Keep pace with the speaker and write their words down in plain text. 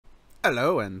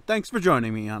Hello, and thanks for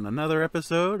joining me on another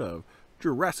episode of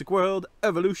Jurassic World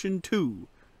Evolution 2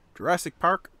 Jurassic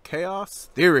Park Chaos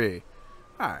Theory.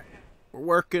 Alright, we're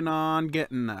working on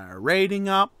getting our rating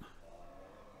up,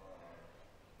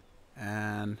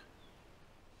 and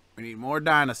we need more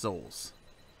dinosaurs.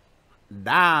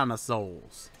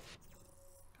 Dinosaurs.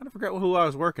 I forget who I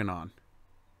was working on.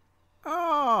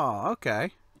 Oh,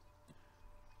 okay.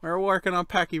 We're working on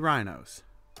pachyrhinos.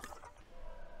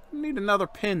 Need another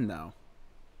pin, though.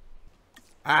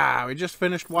 Ah, we just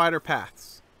finished wider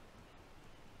paths.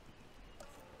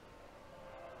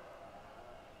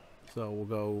 So we'll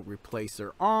go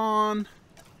replacer on.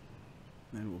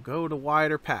 Then we'll go to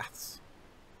wider paths.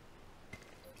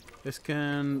 This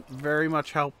can very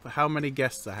much help how many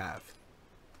guests I have.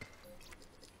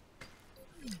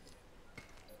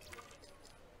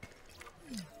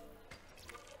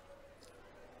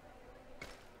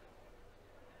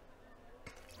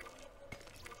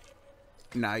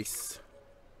 Nice.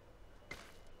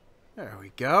 There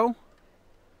we go.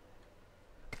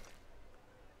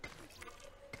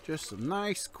 Just some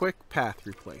nice, quick path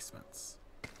replacements.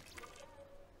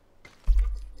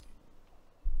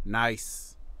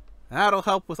 Nice. That'll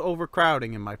help with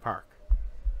overcrowding in my park.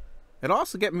 It'll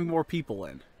also get me more people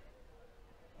in.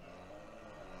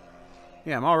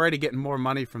 Yeah, I'm already getting more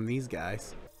money from these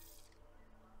guys.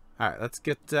 Alright, let's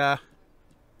get, yeah,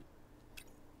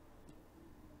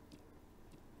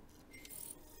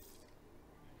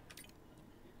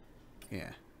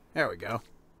 there we go.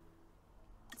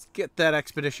 Let's get that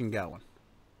expedition going.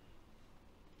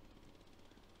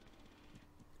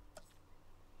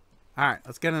 Alright,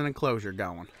 let's get an enclosure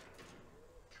going.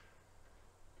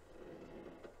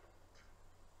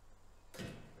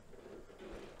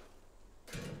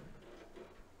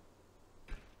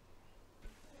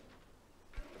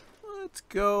 Let's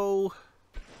go,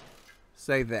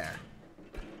 say there.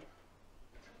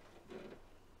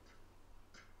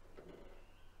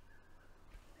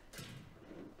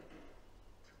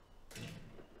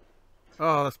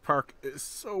 Oh, this park is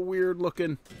so weird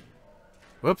looking.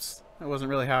 Whoops, that wasn't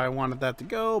really how I wanted that to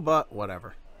go, but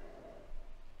whatever.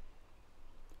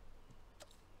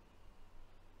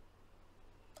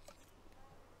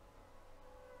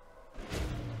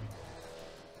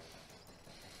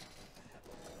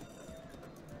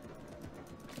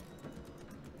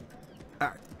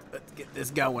 Alright, let's get this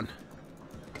going.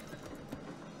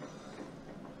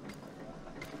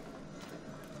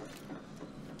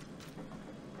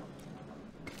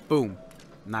 Boom.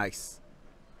 Nice.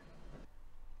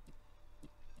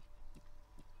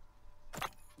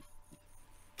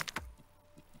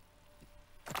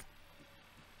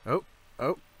 Oh,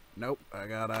 nope, I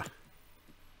gotta...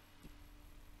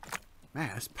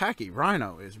 Man, this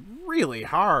pachyrhino is really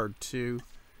hard to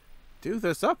do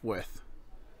this up with.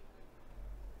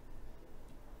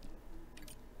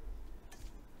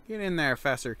 Get in there,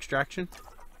 faster extraction.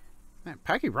 Man,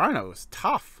 pachyrhino is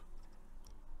tough.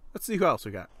 Let's see who else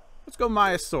we got. Let's go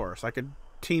Myosaurus. I could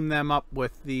team them up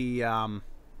with the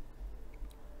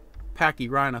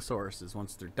pachyrhinosauruses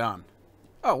once they're done.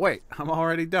 Oh, wait. I'm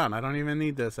already done. I don't even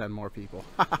need to send more people.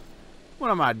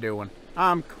 What am I doing?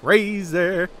 I'm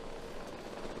crazy.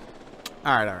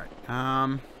 Alright.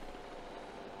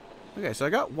 Okay, so I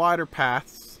got wider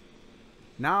paths.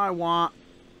 Now I want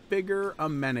bigger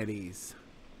amenities,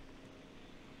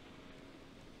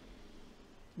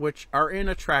 which are in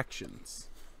attractions.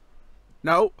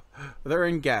 No, they're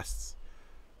in guests.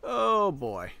 Oh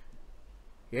boy.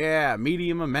 Yeah,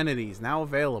 medium amenities now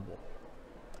available.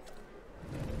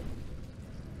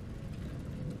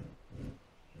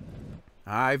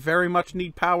 I very much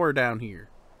need power down here.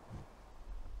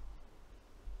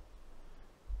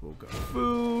 We'll go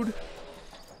food.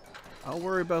 I'll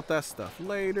worry about that stuff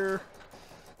later.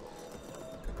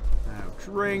 Now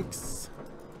drinks.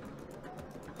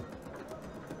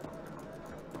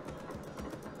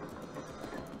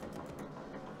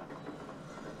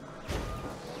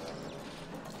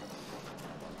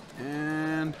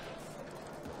 And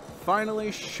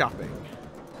finally, shopping.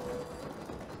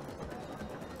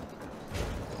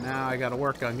 Now I gotta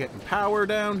work on getting power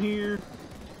down here.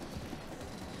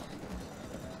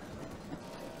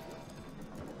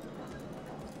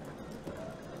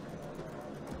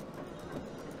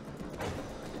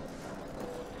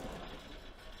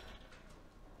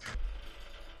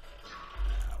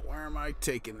 Where am I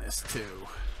taking this to?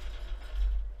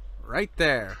 Right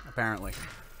there, apparently.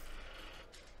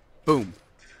 Boom.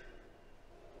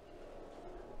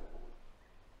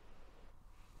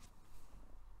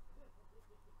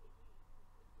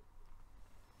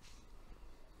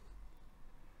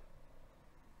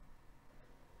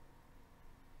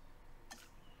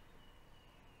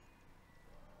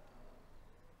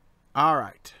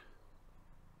 Alright.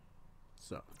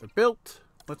 So, they're built.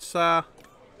 Let's try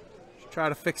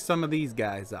to fix some of these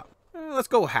guys up. Let's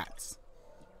go hats.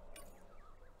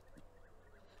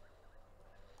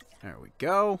 There we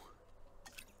go.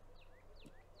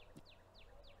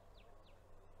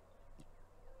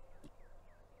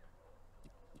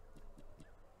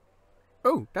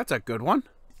 Oh, that's a good one.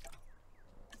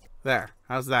 There.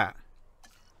 How's that?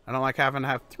 I don't like having to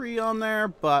have 3 on there,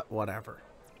 but whatever.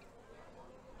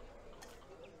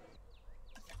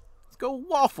 Let's go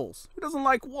waffles. Who doesn't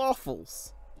like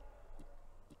waffles?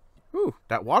 Ooh,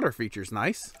 that water feature's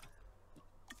nice.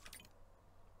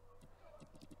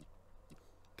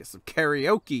 Get some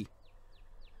karaoke.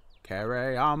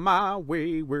 Carry on my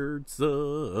wayward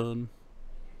son.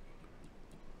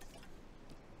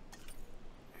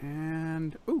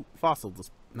 And, ooh, fossil.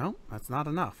 No, that's not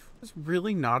enough. That's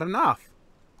really not enough.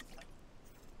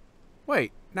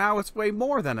 Wait, now it's way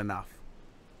more than enough.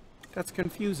 That's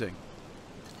confusing.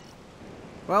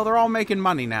 Well, they're all making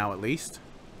money now, at least.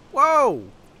 Whoa!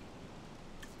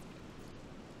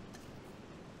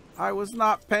 I was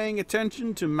not paying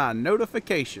attention to my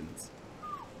notifications.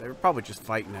 They were probably just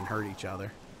fighting and hurt each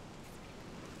other.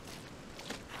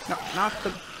 No, not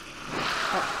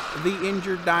the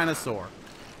injured dinosaur.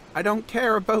 I don't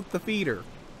care about the feeder.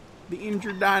 The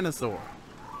injured dinosaur.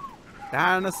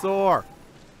 Dinosaur!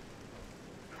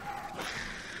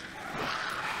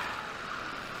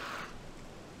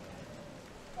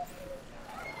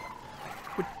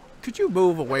 Could you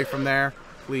move away from there,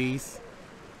 please?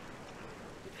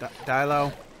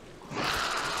 Dilo?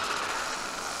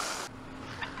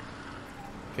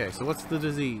 Okay, so what's the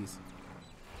disease?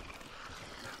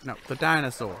 No, the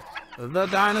dinosaur. The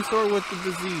dinosaur with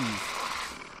the disease.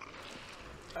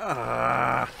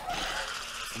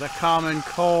 The common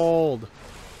cold.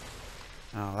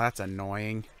 Oh, that's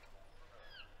annoying.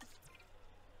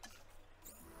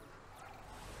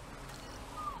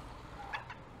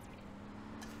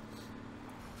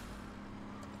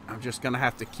 I'm just gonna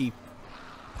have to keep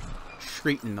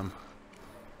treating them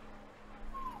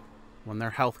when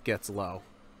their health gets low.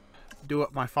 Do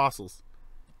up my fossils.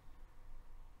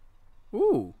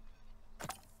 Ooh.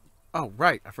 Oh,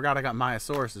 right. I forgot I got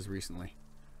Myosauruses recently.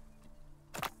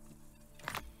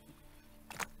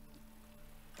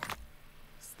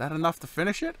 Is that enough to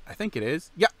finish it? I think it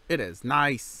is. Yeah, it is.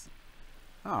 Nice.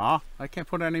 Aw, I can't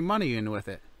put any money in with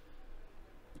it.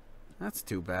 That's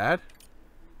too bad.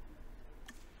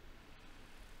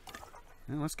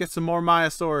 Well, let's get some more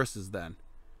Myosauruses then.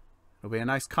 It'll be a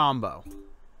nice combo.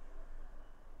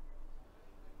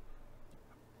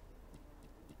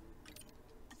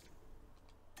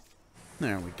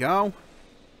 There we go.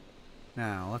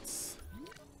 Now, let's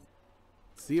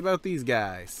see about these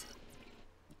guys.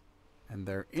 And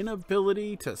their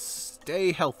inability to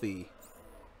stay healthy.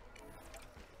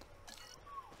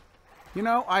 You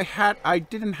know, I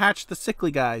didn't hatch the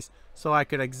sickly guys, so I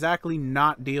could exactly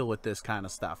not deal with this kind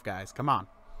of stuff, guys. Come on.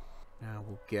 Now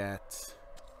we'll get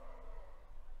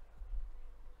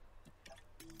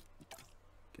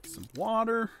some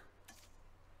water.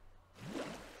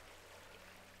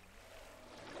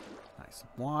 Nice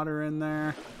water in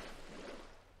there.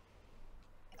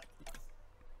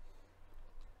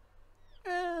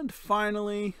 And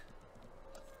finally,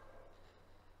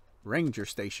 Ranger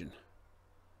Station.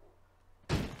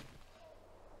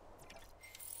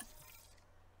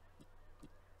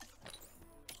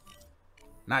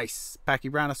 Nice.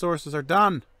 Pachyrhinosaurus are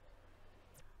done.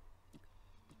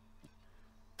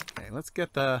 Okay, let's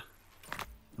get the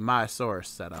Myosaurus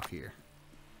set up here.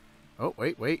 Oh,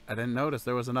 wait. I didn't notice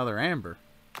there was another amber.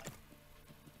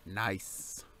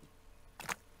 Nice.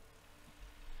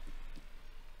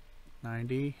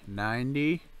 90,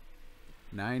 90,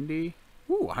 90.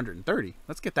 Ooh, 130.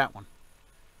 Let's get that one.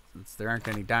 Since there aren't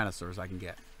any dinosaurs I can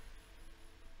get.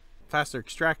 Faster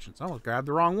extractions. Oh, I grabbed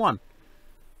the wrong one.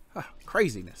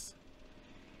 Craziness.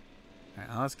 Alright,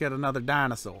 now let's get another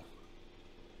dinosaur.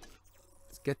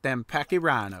 Let's get them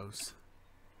pachyrhinos.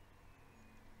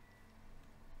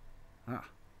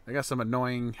 They got some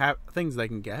annoying things they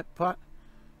can get, but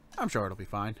I'm sure it'll be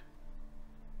fine.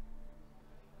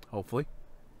 Hopefully.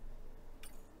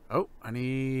 Oh, I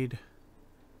need...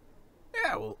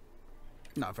 Yeah, well,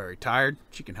 not very tired.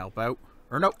 She can help out.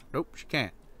 Or nope, she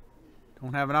can't.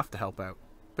 Don't have enough to help out.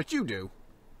 But you do.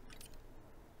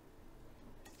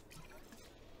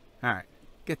 Alright,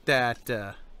 get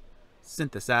that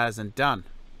synthesizing done.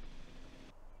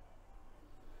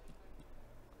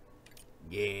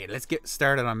 Yeah, let's get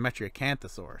started on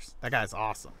Metriacanthosaurus. That guy's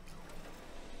awesome.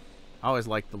 I always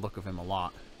like the look of him a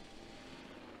lot.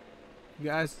 You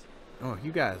guys... Oh,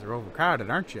 you guys are overcrowded,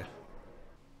 aren't you?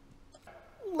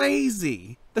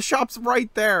 lazy. The shop's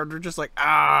right there. They're just like,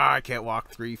 ah, I can't walk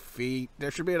 3 feet.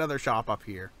 There should be another shop up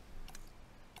here.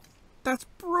 That's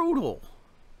brutal.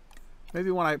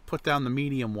 Maybe when I put down the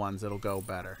medium ones, it'll go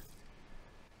better.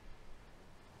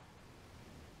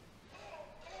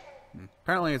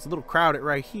 Apparently it's a little crowded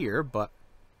right here, but...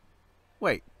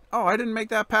 Wait. Oh, I didn't make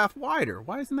that path wider.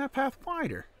 Why isn't that path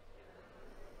wider?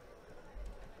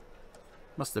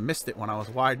 Must have missed it when I was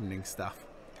widening stuff.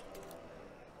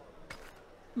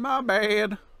 My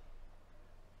bad.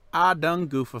 I done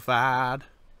goofified.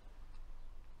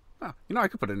 Oh, you know, I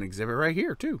could put an exhibit right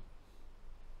here, too.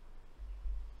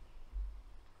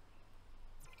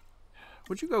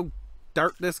 Would you go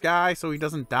dart this guy so he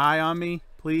doesn't die on me,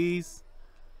 please?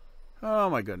 Oh,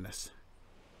 my goodness.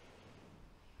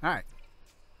 Alright.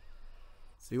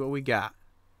 See what we got.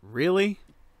 Really?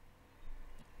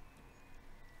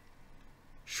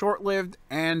 Short-lived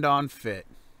and unfit.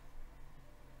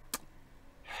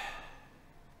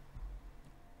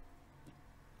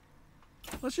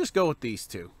 Let's just go with these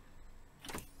two.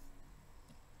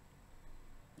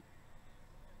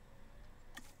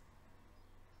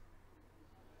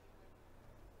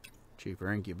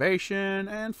 Cheaper incubation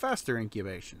and faster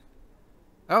incubation.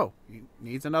 Oh, he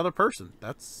needs another person.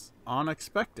 That's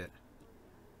unexpected.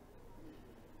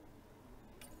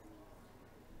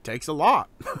 Takes a lot.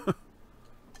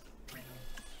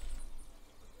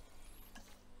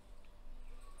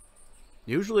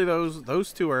 Usually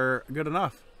those two are good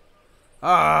enough.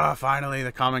 Ah, finally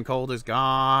the common cold is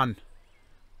gone.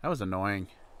 That was annoying.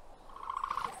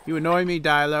 You annoy me,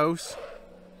 Dilos.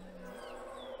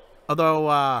 Although,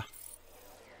 oh,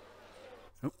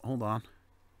 hold on.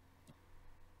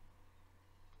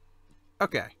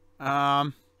 Okay.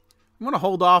 I'm going to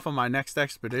hold off on my next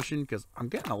expedition because I'm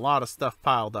getting a lot of stuff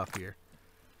piled up here.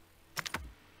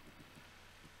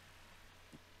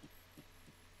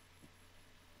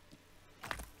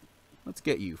 Let's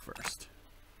get you first.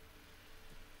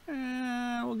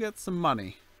 And we'll get some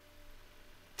money.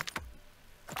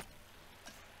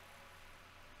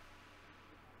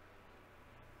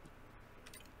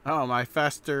 Oh, my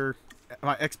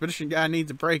expedition guy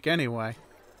needs a break anyway.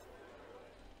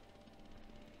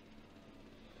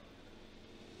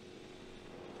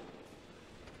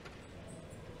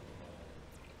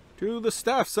 To the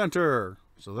staff center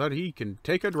so that he can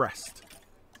take a rest.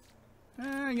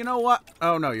 You know what?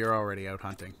 Oh no, you're already out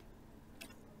hunting.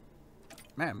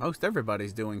 Man, most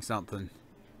everybody's doing something.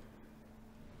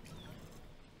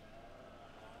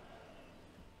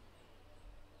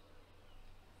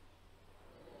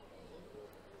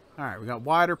 Alright, we got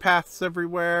wider paths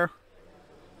everywhere.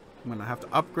 I'm going to have to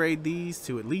upgrade these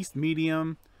to at least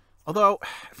medium. Although,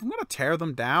 if I'm going to tear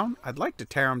them down, I'd like to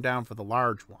tear them down for the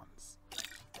large ones.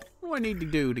 What do I need to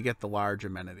do to get the large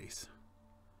amenities?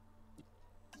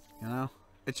 You know?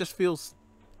 It just feels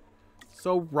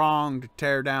so wrong to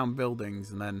tear down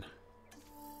buildings and then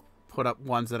put up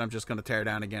ones that I'm just going to tear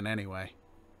down again anyway.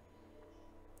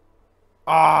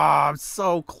 Ah, I'm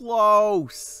so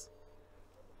close!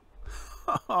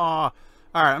 Alright,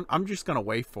 I'm just going to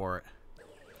wait for it.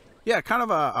 Yeah, kind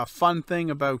of a fun thing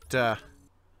about... well,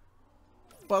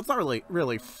 it's not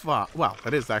really fun. Well,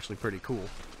 it is actually pretty cool.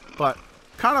 But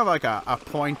kind of like a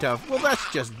point of, well, that's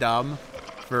just dumb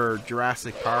for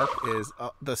Jurassic Park is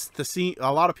the scene.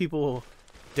 A lot of people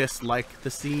dislike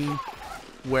the scene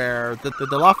where the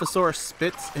Dilophosaurus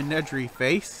spits in Nedry's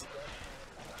face.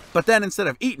 But then instead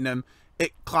of eating him,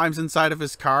 it climbs inside of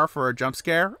his car for a jump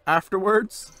scare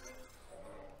afterwards.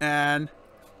 And,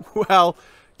 well,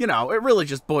 you know, it really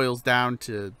just boils down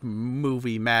to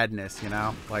movie madness, you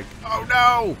know? Like, oh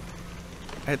no!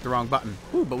 I hit the wrong button.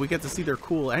 Ooh, but we get to see their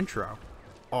cool intro.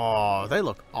 Oh, they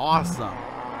look awesome.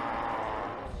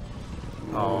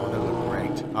 Oh, they look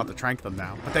great. I'll have to trank them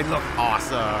now. But they look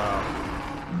awesome.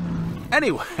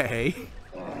 Anyway.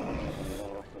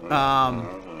 I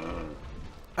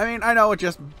mean, I know it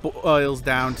just boils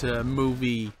down to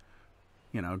movie,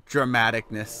 you know,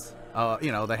 dramaticness.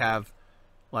 You know, they have,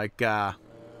 like, the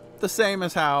same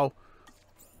as how,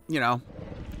 you know,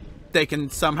 they can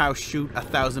somehow shoot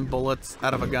 1,000 bullets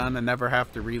out of a gun and never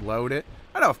have to reload it.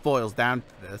 I know it boils down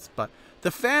to this, but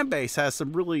the fan base has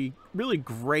some really, really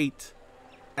great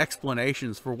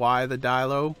explanations for why the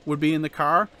Dilo would be in the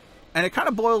car. And it kind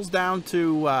of boils down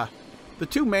to, the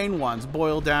two main ones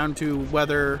boil down to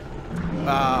whether,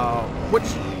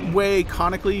 which way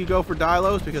conically you go for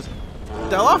Dilos, because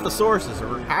Dilophosauruses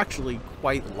are actually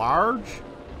quite large.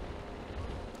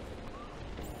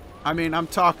 I mean, I'm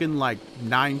talking like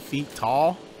 9 feet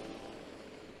tall.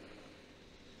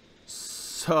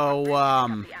 So,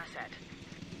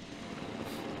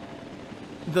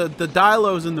 the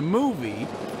Dilos in the movie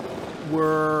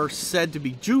were said to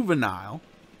be juvenile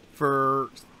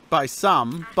by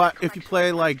some, but if you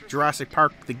play like Jurassic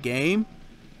Park the game,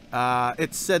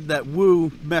 it's said that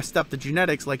Wu messed up the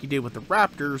genetics like he did with the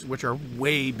raptors, which are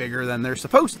way bigger than they're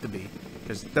supposed to be,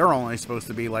 because they're only supposed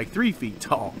to be like 3 feet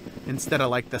tall instead of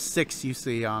like the 6 you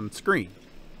see on screen.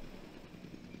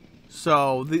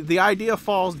 So the idea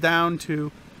falls down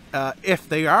to if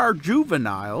they are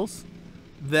juveniles,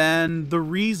 then the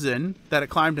reason that it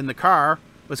climbed in the car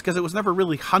was because it was never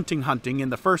really hunting in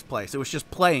the first place. It was just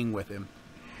playing with him.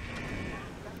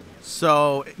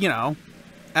 So, you know,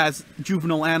 as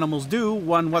juvenile animals do,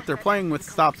 when what they're playing with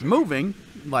stops moving,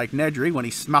 like Nedry when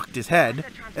he smucked his head,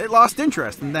 it lost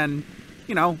interest and then,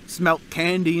 you know, smelt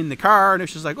candy in the car and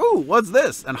it's just like, ooh, what's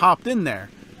this? And hopped in there.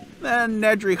 Then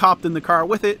Nedry hopped in the car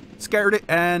with it, scared it,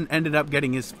 and ended up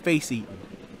getting his face eaten.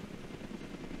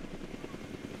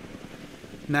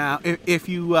 Now, if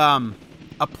you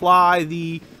apply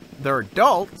they're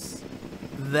adults,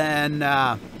 then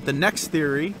the next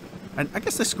theory, and I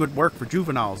guess this could work for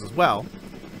juveniles as well,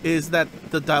 is that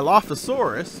the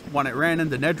Dilophosaurus, when it ran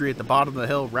into Nedry at the bottom of the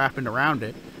hill, wrapping around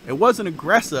it, it wasn't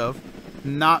aggressive.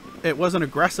 It wasn't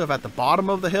aggressive at the bottom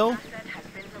of the hill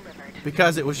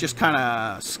because it was just kind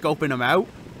of scoping him out.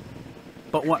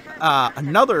 But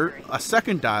a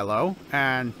second Dilo,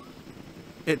 and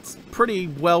it's pretty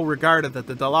well regarded that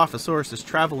the Dilophosaurus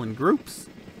travel in groups.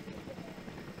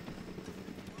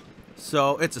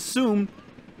 So it's assumed.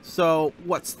 So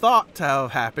what's thought to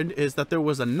have happened is that there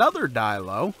was another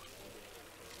Dilo,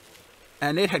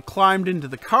 and it had climbed into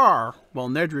the car while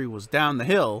Nedry was down the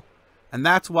hill, and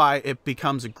that's why it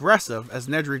becomes aggressive as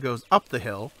Nedry goes up the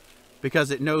hill,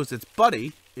 because it knows its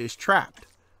buddy is trapped.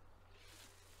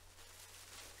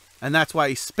 And that's why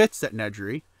he spits at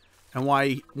Nedry, and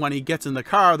why when he gets in the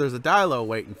car, there's a Dilo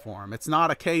waiting for him. It's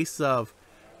not a case of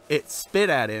it spit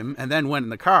at him and then went in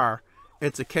the car.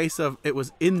 It's a case of it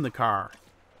was in the car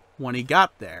when he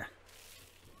got there.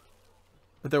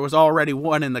 But there was already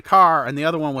one in the car, and the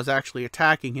other one was actually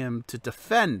attacking him to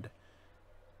defend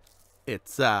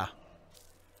its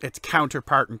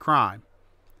counterpart in crime.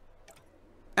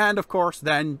 And of course,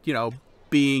 then, you know,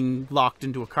 being locked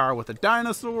into a car with a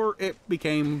dinosaur, it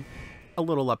became a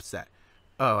little upset.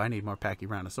 Oh, I need more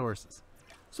Pachyrhinosaurus.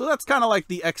 So that's kind of like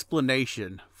the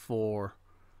explanation for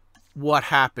what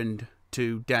happened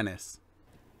to Dennis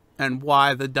and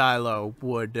why the Dilo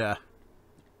would,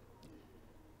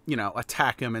 you know,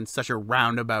 attack him in such a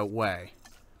roundabout way.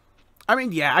 I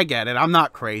mean, yeah, I get it. I'm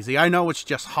not crazy. I know it's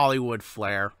just Hollywood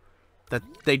flair that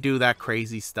they do that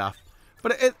crazy stuff.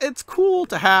 But it's cool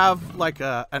to have like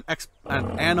an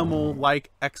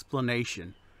animal-like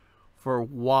explanation for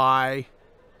why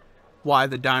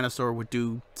the dinosaur would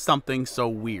do something so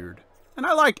weird. And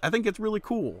I think it's really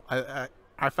cool.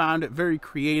 I found it very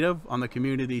creative on the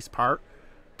community's part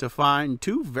to find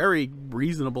two very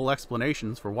reasonable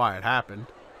explanations for why it happened.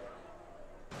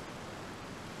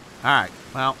 Alright,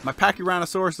 well, my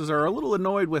Pachyrhinosauruses are a little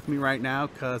annoyed with me right now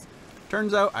because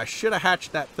turns out I should have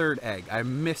hatched that third egg. I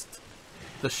missed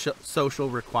the social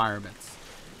requirements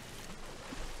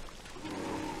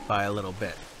by a little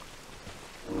bit.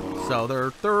 So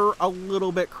they're a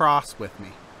little bit cross with me.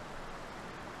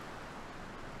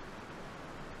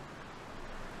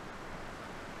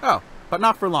 Oh, but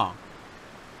not for long.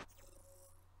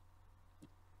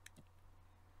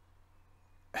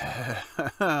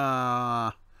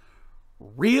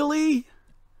 Really?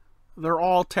 They're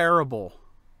all terrible.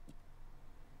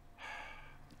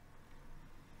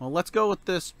 Well, let's go with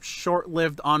this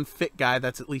short-lived, unfit guy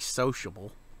that's at least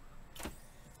sociable.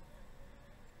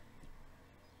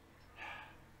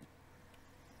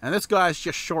 And this guy's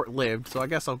just short-lived, so I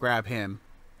guess I'll grab him.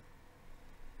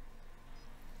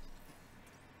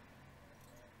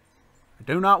 I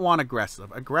do not want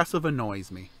aggressive. Aggressive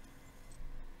annoys me.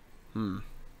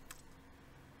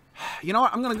 You know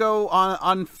what? I'm gonna go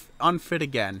on unfit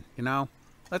again. You know,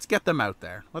 let's get them out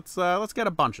there. Let's get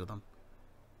a bunch of them.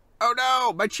 Oh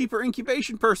no! My cheaper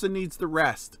incubation person needs the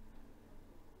rest.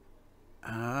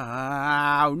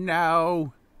 Oh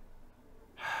no!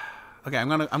 Okay,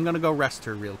 I'm gonna go rest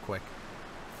her real quick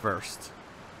first.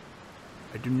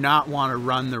 I do not want to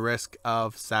run the risk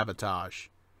of sabotage.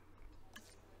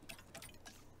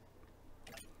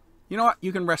 You know what?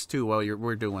 You can rest too while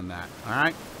we're doing that. All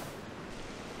right.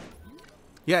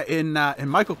 Yeah, in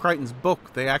Michael Crichton's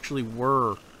book, they actually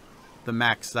were the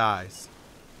max size.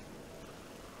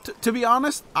 To be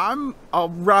honest, I'm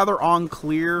rather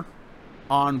unclear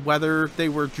on whether they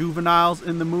were juveniles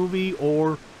in the movie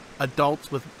or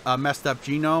adults with a messed up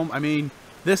genome. I mean,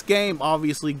 this game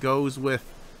obviously goes with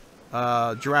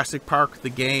Jurassic Park the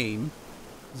game's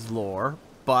lore,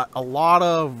 but a lot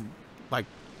of like,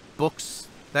 books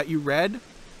that you read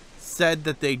said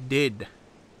that they did.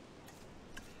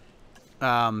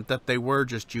 That they were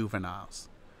just juveniles.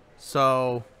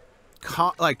 So,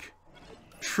 like,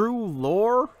 true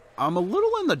lore, I'm a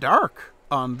little in the dark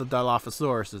on the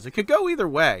Dilophosauruses. It could go either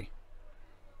way.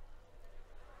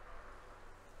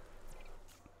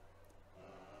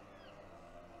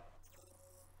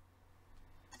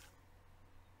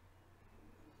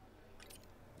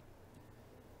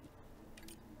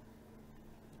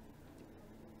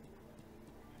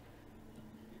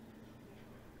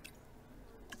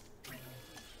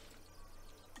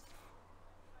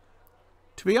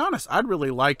 To be honest, I'd really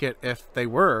like it if they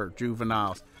were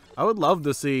juveniles. I would love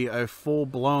to see a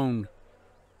full-blown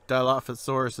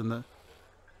Dilophosaurus in the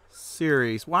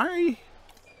series. Why?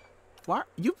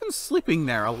 You've been sleeping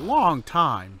there a long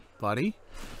time, buddy.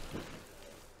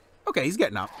 Okay, he's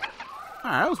getting up.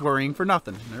 Alright, I was worrying for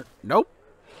nothing. Nope.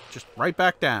 Just right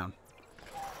back down.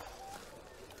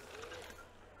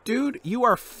 Dude, you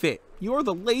are fit. You are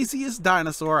the laziest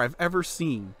dinosaur I've ever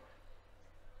seen.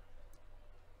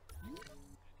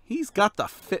 He's got the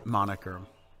fit moniker.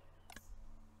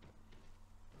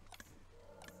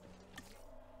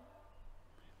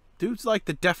 Dude's like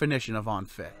the definition of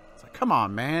unfit. It's like, come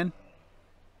on, man.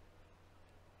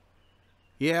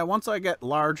 Yeah, once I get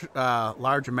large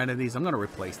amenities, I'm going to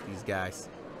replace these guys.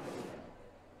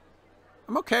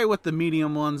 I'm okay with the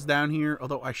medium ones down here,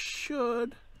 although I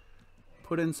should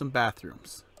put in some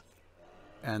bathrooms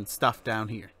and stuff down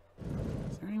here.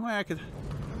 Is there any way I could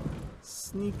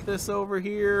sneak this over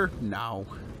here? No.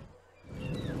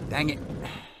 Dang it.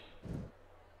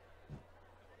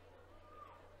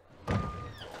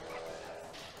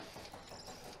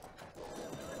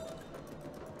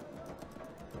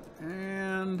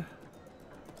 And an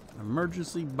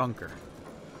emergency bunker.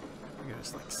 I can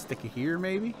just like stick it here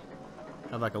maybe.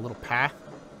 Have like a little path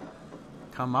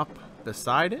come up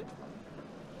beside it.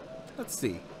 Let's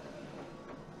see.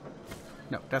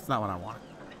 No, that's not what I want.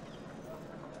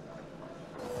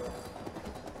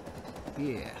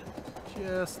 Yeah,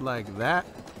 just like that.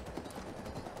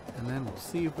 And then we'll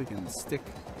see if we can stick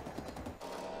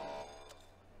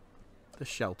the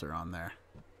shelter on there.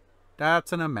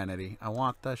 That's an amenity. I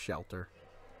want the shelter.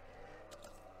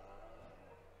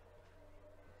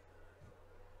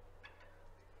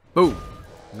 Boom.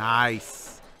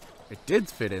 Nice. It did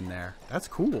fit in there. That's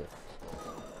cool.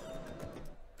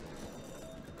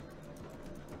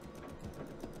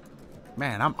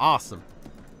 Man, I'm awesome.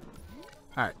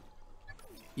 Alright.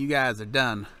 You guys are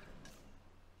done.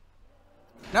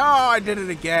 No, I did it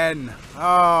again. Oh,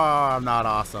 I'm not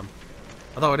awesome.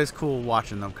 Although it is cool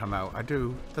watching them come out. I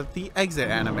do. The exit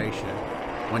animation,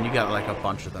 when you get like a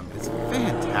bunch of them, is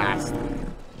fantastic.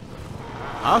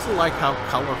 I also like how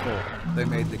colorful they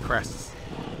made the crests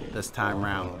this time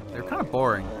around. They're kind of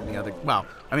boring in the other... Well,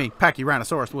 I mean,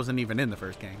 Pachyrhinosaurus wasn't even in the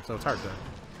first game, so it's hard to,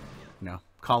 you know,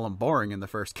 call them boring in the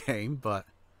first game, but...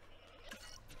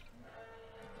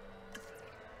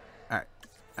 Alright.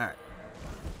 Alright.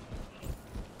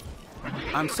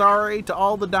 I'm sorry to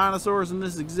all the dinosaurs in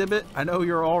this exhibit. I know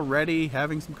you're already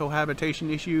having some cohabitation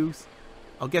issues.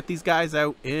 I'll get these guys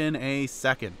out in a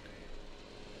second.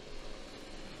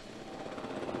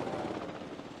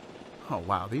 Oh,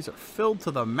 wow. These are filled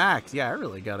to the max. Yeah, I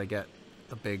really gotta get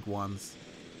the big ones.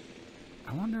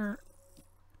 I wonder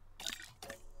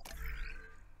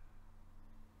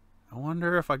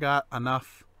if I got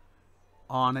enough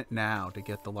on it now to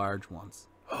get the large ones.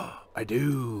 I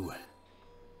do.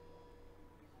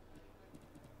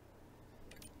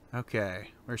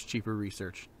 Okay, where's cheaper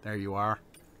research? There you are.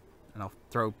 And I'll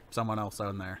throw someone else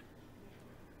on there.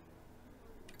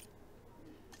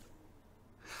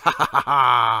 Ha ha ha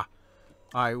ha!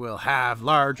 I will have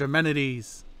large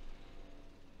amenities.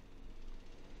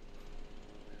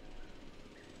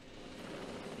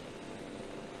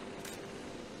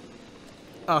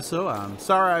 Also, I'm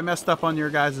sorry I messed up on your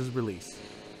guys' release.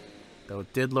 Though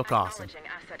it did look awesome.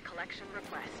 Asset collection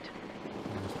request.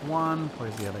 There's one.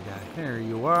 Where's the other guy? There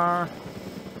you are.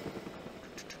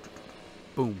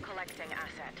 Boom. Collecting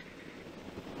asset.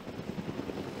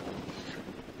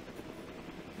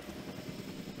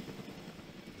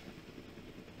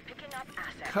 Picking up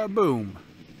asset. Kaboom.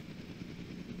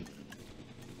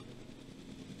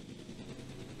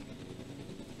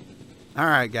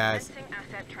 Alright, guys. Commencing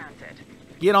asset transit.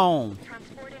 Get on.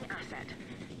 Transporting asset.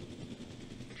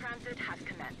 Transit has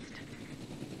commenced.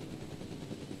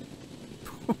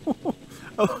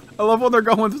 I love when they're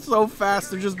going so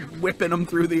fast, they're just whipping them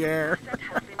through the air.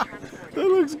 That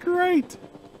looks great.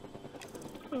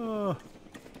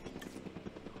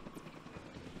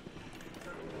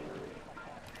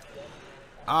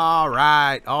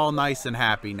 Alright, all nice and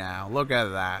happy now. Look at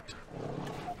that.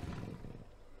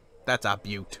 That's a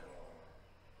beaut.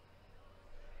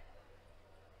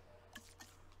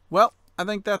 Well, I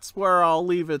think that's where I'll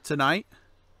leave it tonight.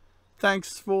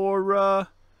 Thanks for,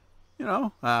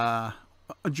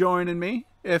 joining me.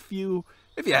 If you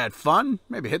had fun,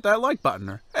 maybe hit that like button,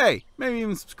 or hey, maybe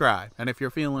even subscribe. And if you're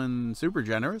feeling super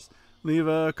generous, leave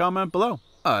a comment below.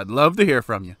 I'd love to hear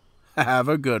from you. Have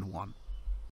a good one.